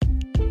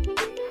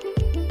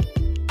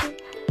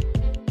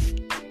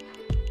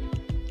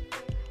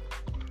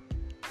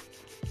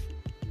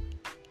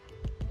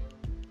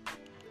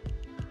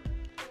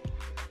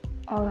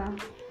Olá,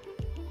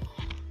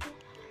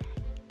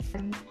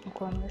 é o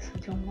começo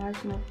de um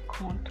mais novo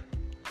conto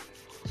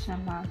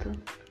chamado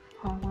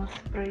Romance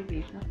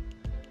Proibido.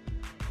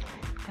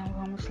 Então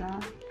vamos lá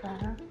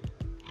para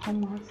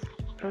Romance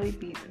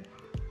Proibido.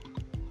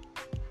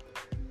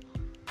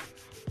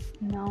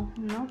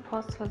 Não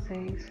posso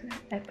fazer isso,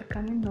 é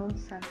pecaminoso,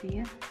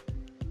 sabia?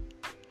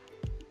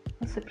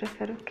 Você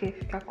prefere o quê?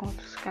 Ficar com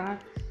outros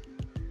caras?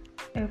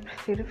 Eu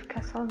prefiro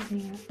ficar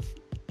sozinha.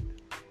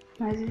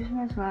 Mas e os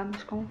meus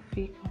lábios como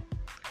ficam?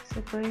 Isso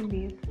é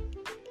proibido.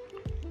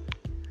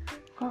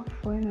 Qual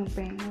foi, meu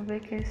bem? Não vê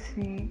que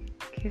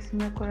esse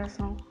meu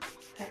coração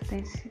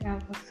pertence a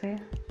você?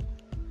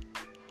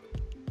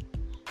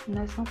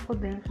 Nós não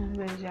podemos nos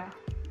beijar.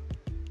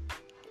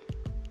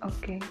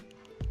 Ok,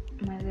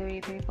 mas eu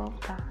irei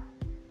voltar.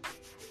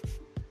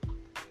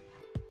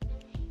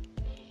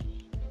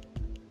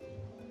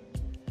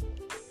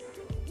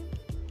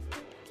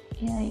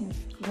 E aí,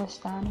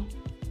 gostaram?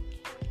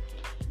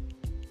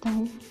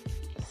 Então,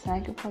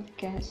 segue o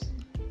podcast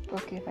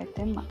porque vai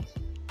ter mais.